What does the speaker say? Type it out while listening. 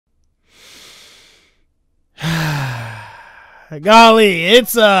Golly,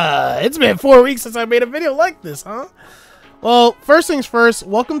 it's been 4 weeks since I made a video like this, huh? Well, first things first,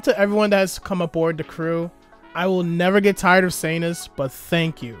 welcome to everyone that has come aboard the crew. I will never get tired of saying this, but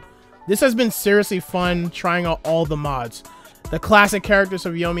thank you. This has been seriously fun trying out all the mods, the classic characters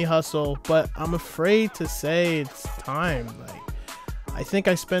of Yomi Hustle, but I'm afraid to say it's time. I think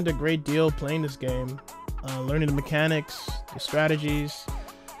I spent a great deal playing this game, learning the mechanics, the strategies,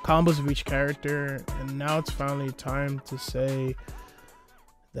 combos of each character, and now it's finally time to say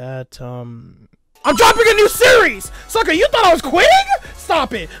that I'm dropping a new series! Sucker, you thought I was quitting?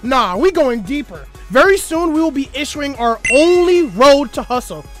 Stop it. Nah, we going deeper. Very soon we will be issuing our only road to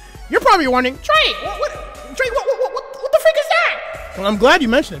hustle. You're probably wondering, Trey, what the freak is that? Well, I'm glad you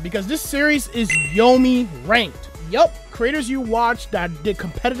mentioned it because this series is Yomi ranked. Yup, creators you watch that did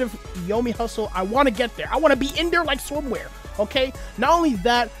competitive Yomi Hustle, I want to get there. I want to be in there like swimwear. Okay, not only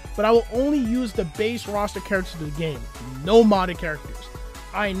that, but I will only use the base roster characters of the game, no modded characters.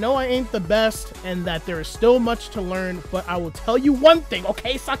 I know I ain't the best and that there is still much to learn, but I will tell you one thing,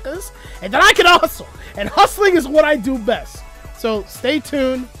 okay, suckers, and that I can hustle, and hustling is what I do best. So stay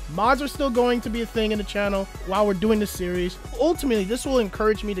tuned. Mods are still going to be a thing in the channel while we're doing this series. Ultimately, this will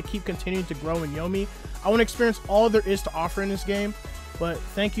encourage me to keep continuing to grow in Yomi. I want to experience all there is to offer in this game. But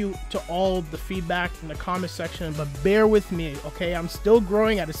thank you to all the feedback in the comment section, but bear with me, okay? I'm still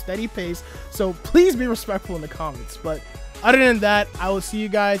growing at a steady pace, so please be respectful in the comments. But other than that, I will see you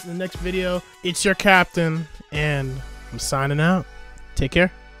guys in the next video. It's your captain, and I'm signing out. Take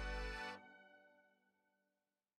care.